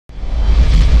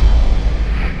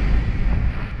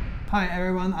Hi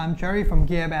everyone, I'm Jerry from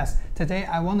GFS. Today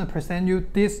I want to present you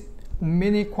this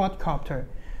mini quadcopter,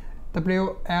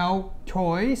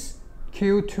 WLtoys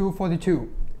Q242.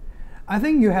 I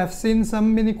think you have seen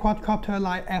some mini quadcopter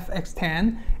like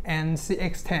FX10 and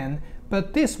CX10,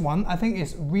 but this one I think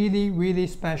is really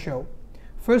special.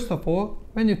 First of all,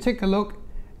 when you take a look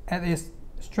at its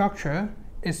structure,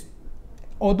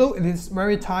 although it is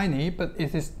very tiny, but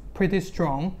it is pretty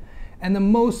strong. And the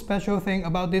most special thing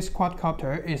about this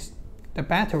quadcopter is the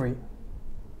battery.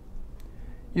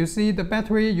 You see, the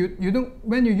battery,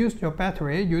 when you use your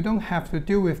battery, you don't have to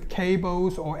deal with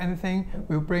cables or anything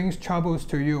will bring troubles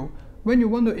to you. When you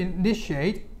want to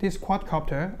initiate this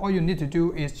quadcopter, all you need to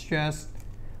do is just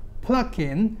plug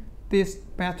in this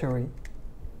battery.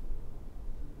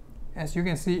 As you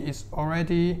can see, it's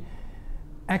already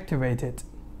activated.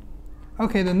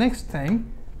 Okay, the next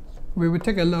thing we will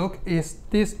take a look is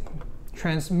this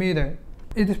transmitter.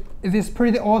 It is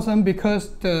pretty awesome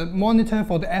because the monitor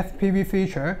for the FPV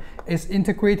feature is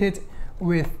integrated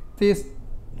with this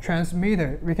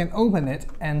transmitter. We can open it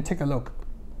and take a look.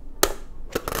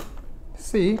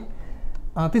 See,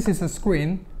 this is a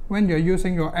screen. When you're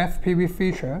using your FPV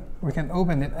feature, we can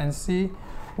open it and see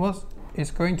what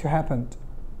is going to happen.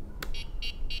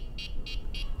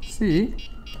 See,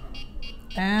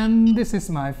 and this is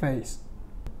my face.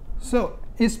 So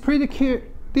it's pretty clear.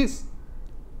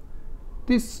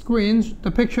 This screen,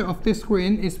 the picture of this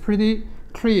screen is pretty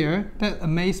clear. That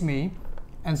amazed me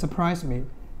and surprised me.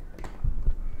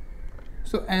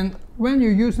 So, and when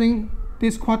you're using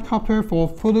this quadcopter for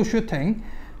photo shooting,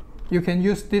 you can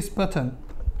use this button.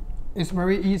 It's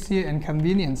very easy and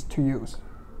convenient to use.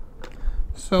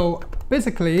 So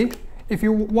basically, if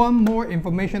you want more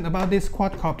information about this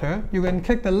quadcopter, you can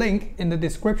click the link in the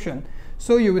description.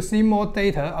 So you will see more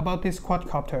data about this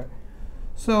quadcopter.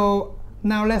 So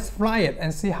now let's fly it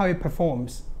and see how it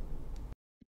performs.